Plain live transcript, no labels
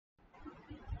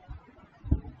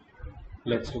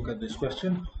Let's look at this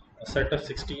question. A set of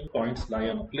 16 points lie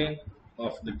on a plane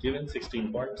of the given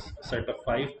 16 points. A set of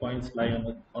 5 points lie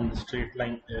on the straight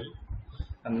line L.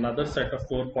 Another set of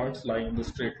 4 points lie on the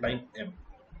straight line M.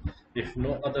 If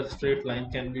no other straight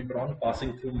line can be drawn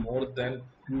passing through more than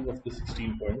 2 of the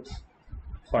 16 points,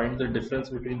 find the difference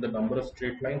between the number of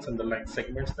straight lines and the line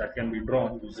segments that can be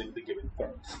drawn using the given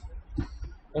points.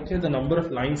 Okay, the number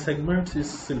of line segments is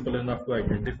simple enough to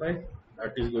identify.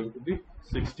 That is going to be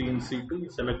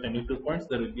 16C2. Select any 2 points,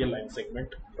 there will be a line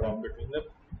segment drawn between them.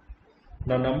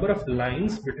 The number of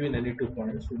lines between any 2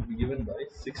 points will be given by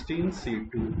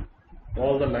 16C2,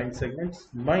 all the line segments,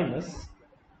 minus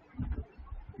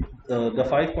the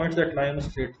 5 points that lie on a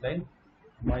straight line,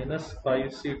 minus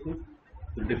 5C2,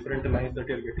 the different lines that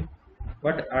you are getting.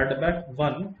 But add back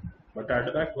 1,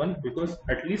 because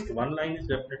at least one line is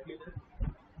definitely there.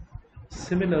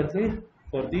 Similarly,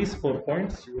 for these 4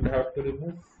 points, you would have to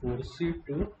remove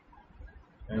 4C2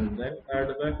 and then add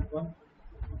back 1.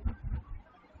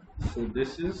 So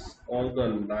this is all the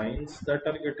lines that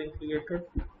are getting created.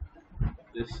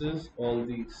 This is all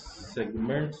the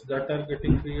segments that are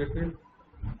getting created.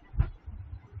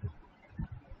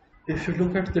 If you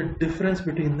look at the difference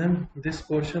between them, this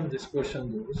portion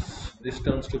goes, this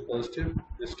turns to positive,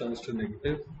 this turns to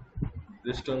negative,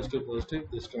 this turns to positive,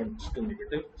 this turns to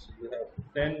negative. So you have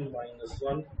 10 minus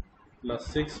 1 plus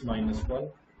 6 minus 1,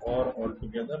 or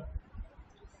altogether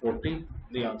 14.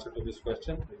 The answer to this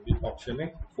question will be option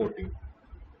A, 14.